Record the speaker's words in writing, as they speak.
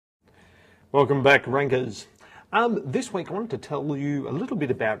Welcome back, rankers. This week I wanted to tell you a little bit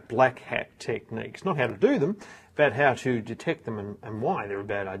about black hat techniques, not how to do them, but how to detect them and why they're a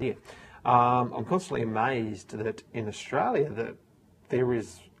bad idea. I'm constantly amazed that in Australia that there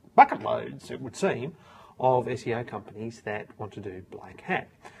is bucket loads, it would seem, of SEO companies that want to do black hat.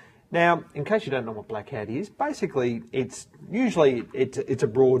 Now, in case you don't know what black hat is, basically it's a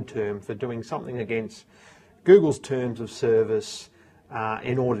broad term for doing something against Google's terms of service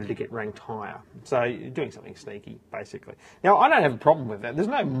in order to get ranked higher. So you're doing something sneaky, basically. Now, I don't have a problem with that. There's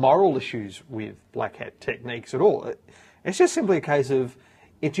no moral issues with black hat techniques at all. It's just simply a case of,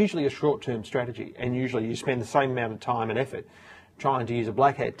 it's usually a short-term strategy, and usually you spend the same amount of time and effort trying to use a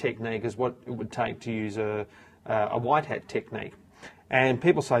black hat technique as what it would take to use a white hat technique. And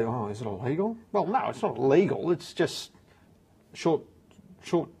people say, oh, is it illegal? Well, no, it's not illegal. It's just short-term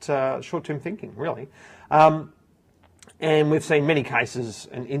thinking, really. And we've seen many cases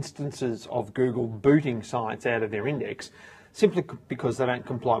and instances of Google booting sites out of their index simply because they don't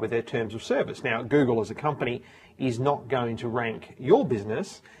comply with their terms of service. Now, Google as a company is not going to rank your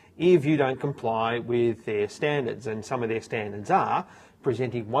business if you don't comply with their standards. And some of their standards are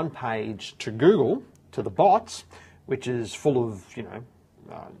presenting one page to Google, to the bots, which is full of,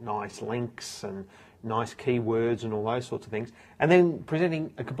 nice links and nice keywords and all those sorts of things, and then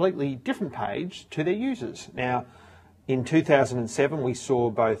presenting a completely different page to their users. Now, in 2007, we saw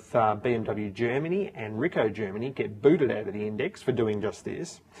both BMW Germany and Ricoh Germany get booted out of the index for doing just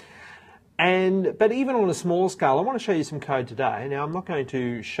this. But even on a small scale, I want to show you some code today. Now, I'm not going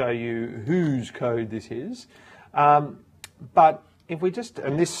to show you whose code this is, but if we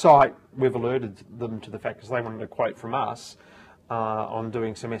and this site, we've alerted them to the fact because they wanted a quote from us on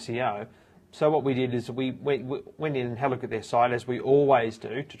doing some SEO. So what we did is we went in and had a look at their site, as we always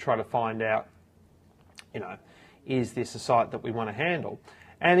do, to try to find out, is this a site that we want to handle?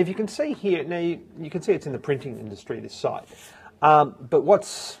 And if you can see here, now you can see it's in the printing industry, this site. But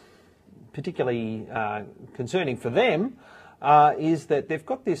what's particularly concerning for them is that they've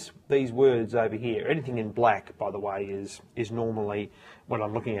got these words over here. Anything in black, by the way, is normally, when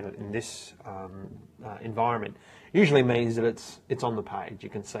I'm looking at it in this environment, usually means that it's on the page, you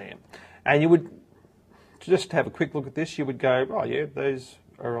can see it. And you would, just have a quick look at this, you would go, oh yeah, those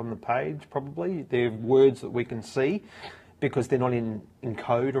are on the page probably. They're words that we can see because they're not in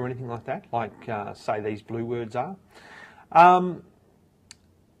code or anything like that, like say these blue words are.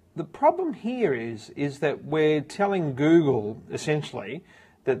 The problem here is that we're telling Google essentially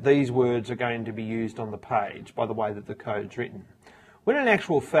that these words are going to be used on the page by the way that the code's written. When in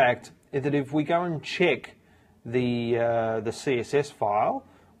actual fact, is that if we go and check the CSS file,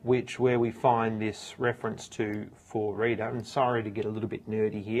 where we find this reference to for reader, and sorry to get a little bit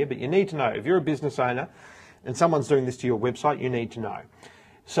nerdy here, but you need to know, if you're a business owner and someone's doing this to your website, you need to know.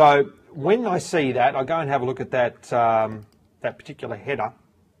 So when I see that, I go and have a look at that particular header,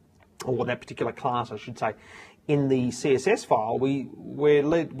 or that particular class, I should say, in the CSS file.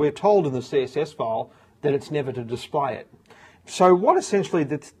 We're told in the CSS file that it's never to display it. So what essentially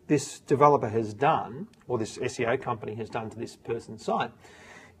this developer has done, or this SEO company has done to this person's site,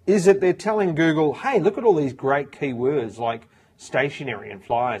 is that they're telling Google, hey, look at all these great keywords like stationery and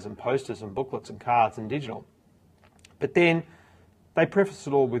flyers and posters and booklets and cards and digital. But then they preface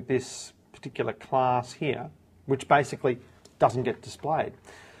it all with this particular class here, which basically doesn't get displayed.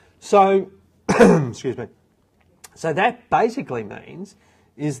 So, excuse me. So that basically means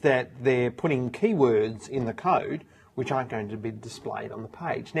is that they're putting keywords in the code which aren't going to be displayed on the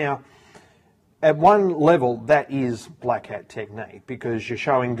page. Now, at one level, that is black hat technique because you're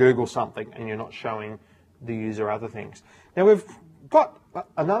showing Google something and you're not showing the user other things. Now, we've got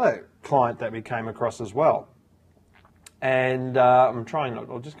another client that we came across as well. And I'm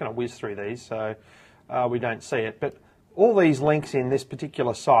just going to whiz through these so we don't see it. But all these links in this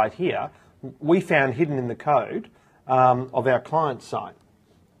particular site here, we found hidden in the code of our client's site.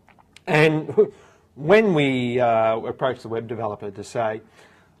 And when we approached the web developer to say,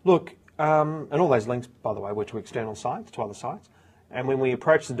 look, and all those links, by the way, were to external sites, to other sites. And when we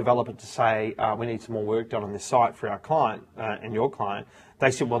approached the developer to say, we need some more work done on this site for our client and your client,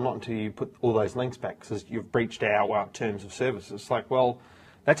 they said, well, not until you put all those links back because you've breached our terms of service. It's like, well,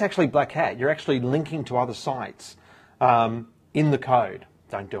 that's actually black hat. You're actually linking to other sites in the code.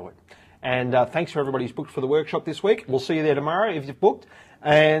 Don't do it. And thanks for everybody who's booked for the workshop this week. We'll see you there tomorrow if you've booked.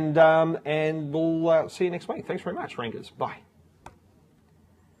 And we'll see you next week. Thanks very much, rankers. Bye.